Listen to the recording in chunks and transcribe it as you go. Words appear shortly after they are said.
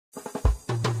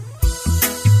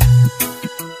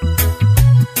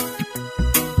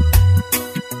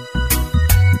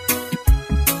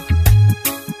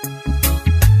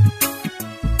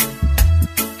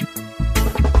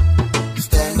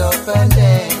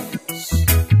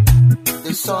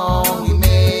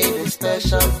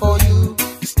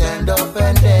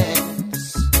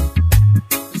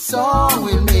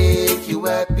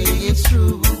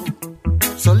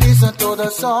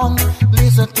song,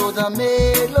 listen to the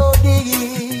melody,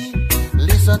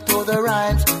 listen to the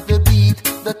rhymes, the beat,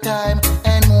 the time,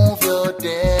 and move your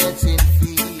dancing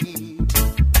feet.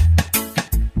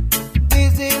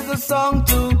 This is a song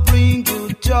to bring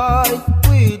you joy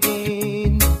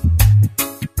within.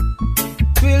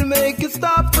 Will make you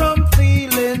stop from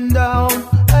feeling down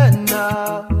and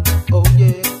out. Oh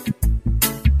yeah.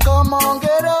 Come on,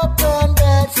 get up and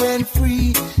dance and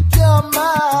free your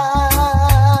mind.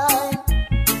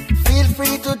 Feel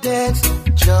free to dance,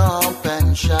 jump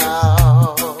and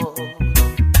shout.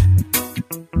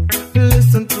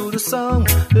 Listen to the song,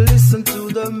 listen to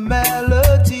the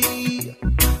melody,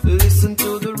 listen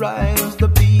to the rhymes, the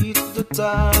beat, the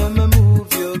time, and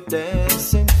move your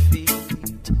dancing feet.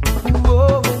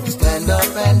 Whoa. Stand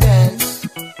up and dance.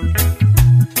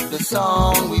 The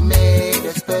song we made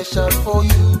is special for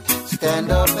you.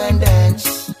 Stand up and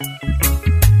dance.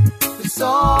 The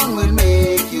song will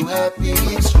make you happy,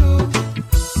 it's true.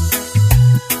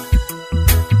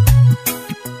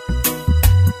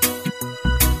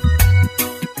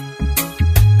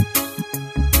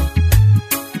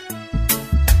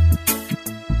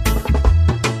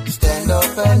 Stand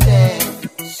up and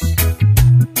dance.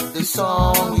 The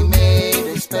song we made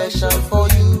is special for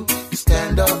you.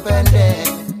 Stand up and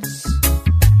dance.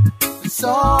 The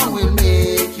song will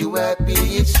make you happy,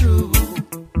 it's true.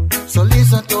 So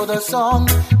listen to the song,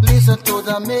 listen to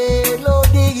the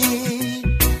melody,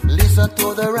 listen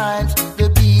to the rhymes, the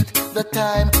beat, the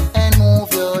time, and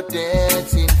move your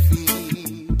dancing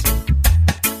feet.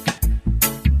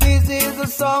 This is a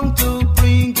song to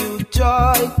bring you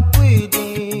joy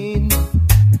within.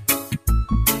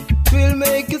 Will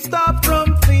make you stop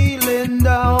from feeling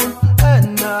down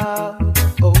and out.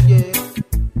 Oh yeah.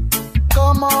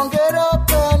 Come on, get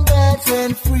up and dance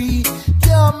and free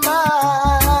your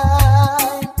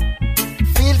mind.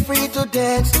 Feel free to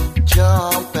dance,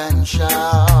 jump and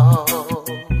shout.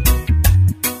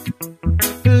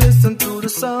 Listen to the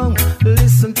song,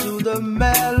 listen to the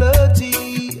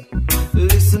melody,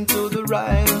 listen to the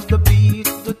rhymes, the beat,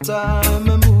 the time,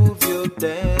 and move your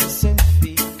dancing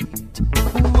feet.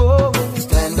 Whoa.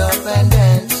 Stand up and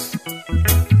dance.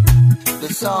 The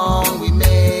song we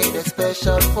made is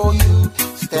special for you.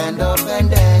 Stand up and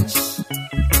dance.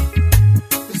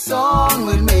 The song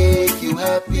will make you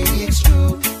happy, it's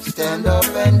true. Stand up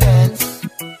and dance.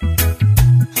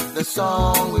 The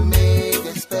song we made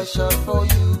is special for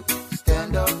you.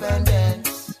 Stand up and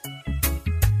dance.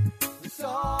 The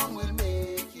song will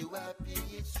make you happy,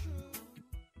 it's true.